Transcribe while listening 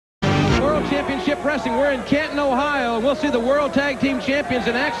World Championship Wrestling. We're in Canton, Ohio, and we'll see the World Tag Team Champions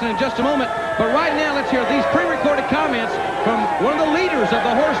in action in just a moment. But right now, let's hear these pre-recorded comments from one of the leaders of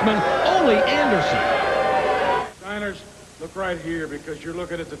the Horsemen, Ole Anderson. Steiners, look right here, because you're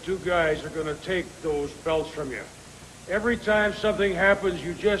looking at the two guys that are going to take those belts from you. Every time something happens,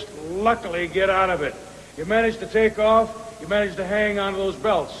 you just luckily get out of it. You manage to take off, you manage to hang on to those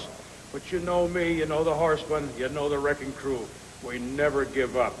belts. But you know me, you know the Horsemen, you know the Wrecking Crew. We never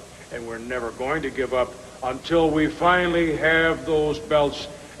give up, and we're never going to give up until we finally have those belts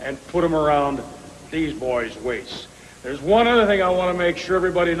and put them around these boys' waists. There's one other thing I want to make sure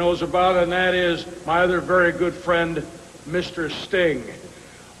everybody knows about, and that is my other very good friend, Mr. Sting.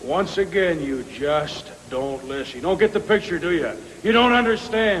 Once again, you just don't listen. You don't get the picture, do you? You don't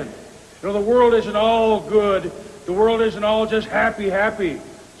understand. You know, the world isn't all good. The world isn't all just happy.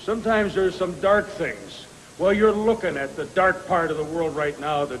 Sometimes there's some dark things. Well, you're looking at the dark part of the world right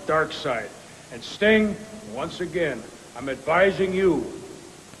now, the dark side. And Sting, once again, I'm advising you,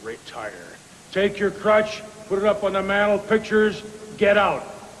 retire. Take your crutch, put it up on the mantle, pictures, get out.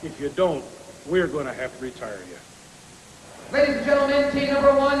 If you don't, we're going to have to retire you. Ladies and gentlemen, team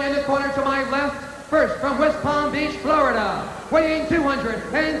number 1 in the corner to my left. First, from West Palm Beach, Florida, weighing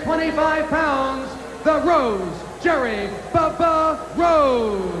 225 pounds, the Rose, Jerry Bubba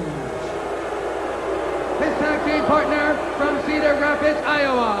Rose. His tag team partner from Cedar Rapids,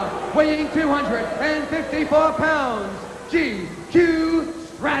 Iowa, weighing 254 pounds, GQ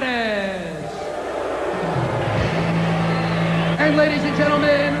Stratus. And ladies and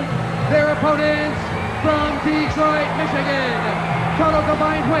gentlemen, their opponents from Detroit, Michigan, total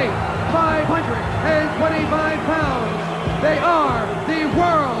combined weight, 525 pounds. They are the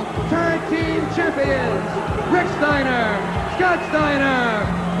World Tag Team Champions, Rick Steiner, Scott Steiner,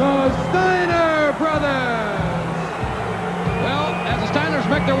 the Steiner Brothers. Well, as the Steiners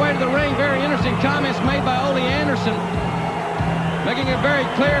make their way to the ring, very interesting comments made by Ole Anderson, making it very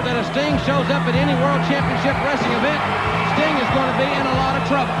clear that if Sting shows up at any World Championship Wrestling event, Sting is going to be in a lot of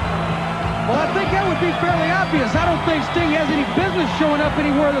trouble. Well, I think that would be fairly obvious. I don't think Sting has any business showing up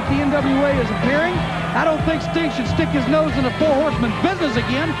anywhere that the NWA is appearing. I don't think Sting should stick his nose in the Four Horsemen business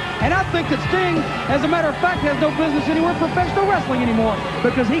again. And I think that Sting, as a matter of fact, has no business anywhere professional wrestling anymore,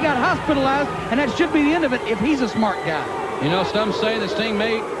 because he got hospitalized, and that should be the end of it if he's a smart guy. You know, some say that Sting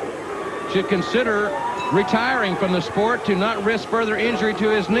should consider retiring from the sport to not risk further injury to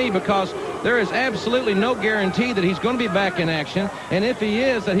his knee, because there is absolutely no guarantee that he's going to be back in action, and if he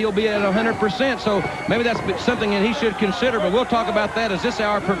is, that he'll be at 100%. So maybe that's something that he should consider, but we'll talk about that as this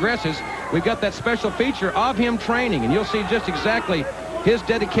hour progresses. We've got that special feature of him training, and you'll see just exactly his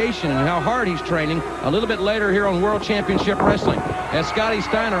dedication and how hard he's training a little bit later here on World Championship Wrestling, as Scotty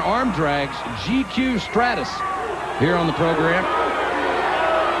Steiner arm drags GQ Stratus here on the program.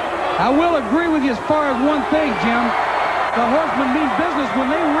 I will agree with you as far as one thing, Jim. The Horsemen mean business when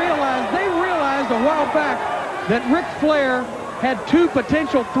they realized a while back that Ric Flair had two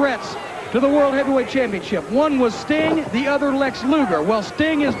potential threats to the World Heavyweight Championship. One was Sting, the other Lex Luger. Well,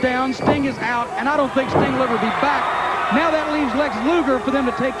 Sting is down, Sting is out, and I don't think Sting will ever be back. Now that leaves Lex Luger for them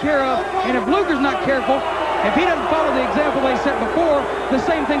to take care of, and if Luger's not careful, if he doesn't follow the example they set before, the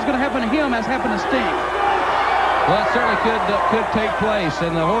same thing's going to happen to him as happened to Sting. Well, it certainly could take place,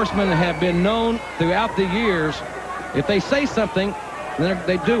 and the Horsemen have been known throughout the years, if they say something, then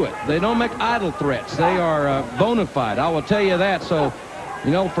they do it. They don't make idle threats. They are bona fide, I will tell you that. So,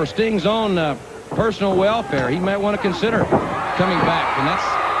 you know, for Sting's own personal welfare, he might want to consider coming back, and that's,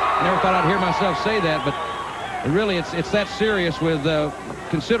 I never thought I'd hear myself say that, but really it's that serious with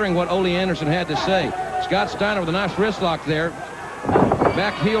considering what Ole Anderson had to say. Scott Steiner with a nice wrist lock there.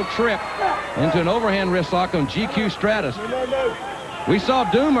 Back heel trip into an overhand wrist lock on GQ Stratus. We saw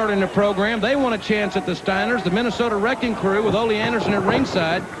Doom early in the program. They want a chance at the Steiners. The Minnesota Wrecking Crew with Ole Anderson at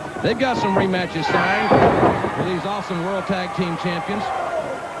ringside. They've got some rematches signed for these awesome World Tag Team Champions.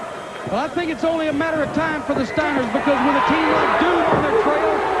 Well, I think it's only a matter of time for the Steiners, because with a team like Doom on their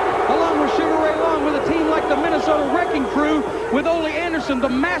trail, along with Sugar Ray Long, with a team like the Minnesota Wrecking Crew, with Ole Anderson, the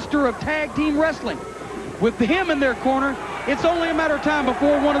master of tag team wrestling, with him in their corner, it's only a matter of time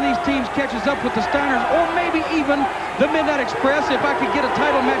before one of these teams catches up with the Steiners, or maybe even the Midnight Express. If I could get a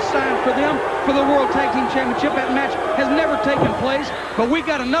title match signed for them for the World Tag Team Championship. That match has never taken place, but we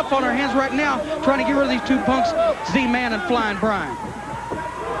got enough on our hands right now trying to get rid of these two punks, Z-Man and Flying Brian.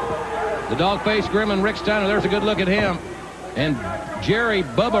 The dog-faced Grim and Rick Steiner, there's a good look at him. And Jerry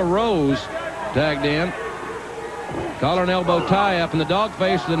Bubba Rose tagged in. Collar and elbow tie up, and the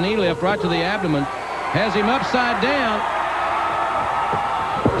dog-face with the knee lift right to the abdomen. Has him upside down.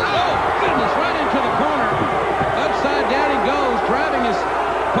 Oh, goodness, right into the corner. Upside down he goes, driving his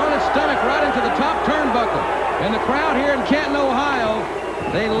opponent's that stomach right into the top turnbuckle. And the crowd here in Canton, Ohio,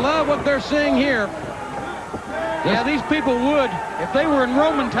 they love what they're seeing here. Yeah, these people would. If they were in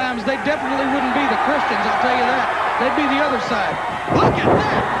Roman times, they definitely wouldn't be the Christians, I'll tell you that. They'd be the other side. Look at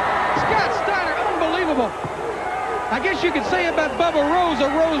that! Scott Steiner, unbelievable. I guess you could say about Bubba Rose, a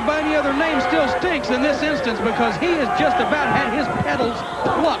rose by any other name still stinks in this instance because he has just about had his petals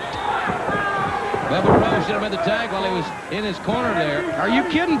plucked. Bubba Rose should have made the tag while he was in his corner there. Are you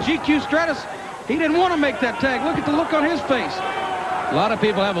kidding? GQ Stratus, he didn't want to make that tag. Look at the look on his face. A lot of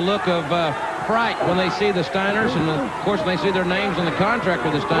people have a look of fright when they see the Steiners, and of course when they see their names on the contract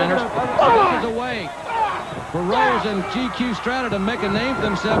with the Steiners. This is a way for Rose and GQ Strata to make a name for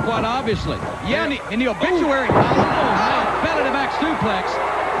themselves, quite obviously. Yeah, in the obituary column. Belly to back suplex,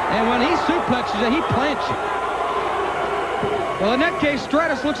 and when he suplexes it, he plants you. Well, in that case,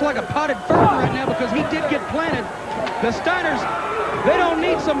 Stratus looks like a potted fern right now because he did get planted. The Steiners, they don't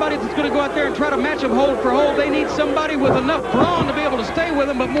need somebody that's going to go out there and try to match them hold for hold. They need somebody with enough brawn to be able to stay with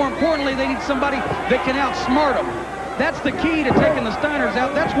them, but more importantly, they need somebody that can outsmart them. That's the key to taking the Steiners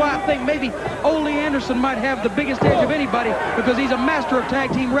out. That's why I think maybe Ole Anderson might have the biggest edge of anybody because he's a master of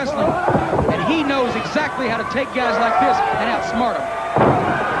tag team wrestling. And he knows exactly how to take guys like this and outsmart them.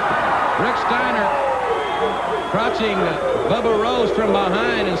 Rick Steiner crouching Bubba Rose from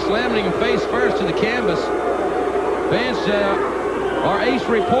behind and slamming him face first to the canvas. Vance, our ace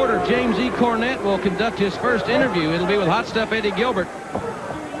reporter, James E. Cornett, will conduct his first interview. It'll be with Hot Stuff Eddie Gilbert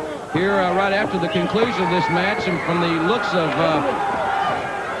here right after the conclusion of this match. And from the looks of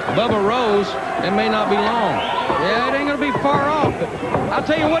Bubba Rose, it may not be long. Yeah, it ain't going to be far off. But I'll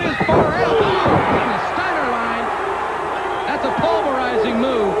tell you what is far out. In the Steiner line, that's a pulverizing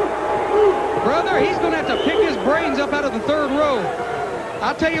move. Brother, he's going to have to pick his brains up out of the third row.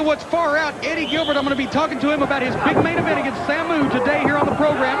 I'll tell you what's far out. Eddie Gilbert, I'm going to be talking to him about his big main event against Samu today here on the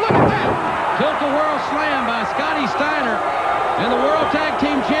program. Look at that. Tilt-a-whirl slam by Scotty Steiner and the World Tag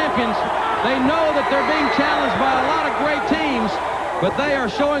Team Champions. They know that they're being challenged by a lot of great teams, but they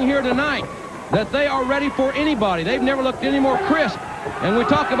are showing here tonight that they are ready for anybody. They've never looked any more crisp. And we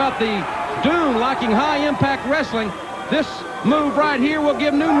talk about the Dune liking high-impact wrestling. This move right here will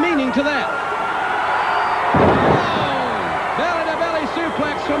give new meaning to that. Belly-to-belly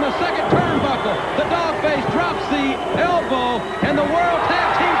suplex from the second turnbuckle. The dog face drops the elbow, and the World Tag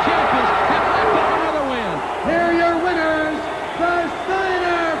Team Champions have wrapped up another win. Here are your winners, the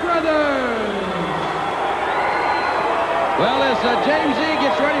Steiner brothers. Well, as James E.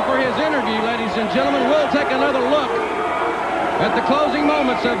 gets ready for his interview, ladies and gentlemen, we'll take another look at the closing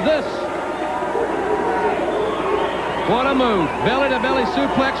moments of this. What a move. Belly-to-belly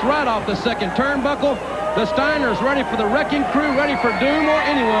suplex right off the second turnbuckle. The Steiners ready for the Wrecking Crew, ready for Doom or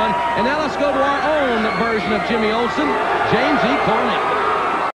anyone. And now let's go to our own version of Jimmy Olsen, James E. Cornett.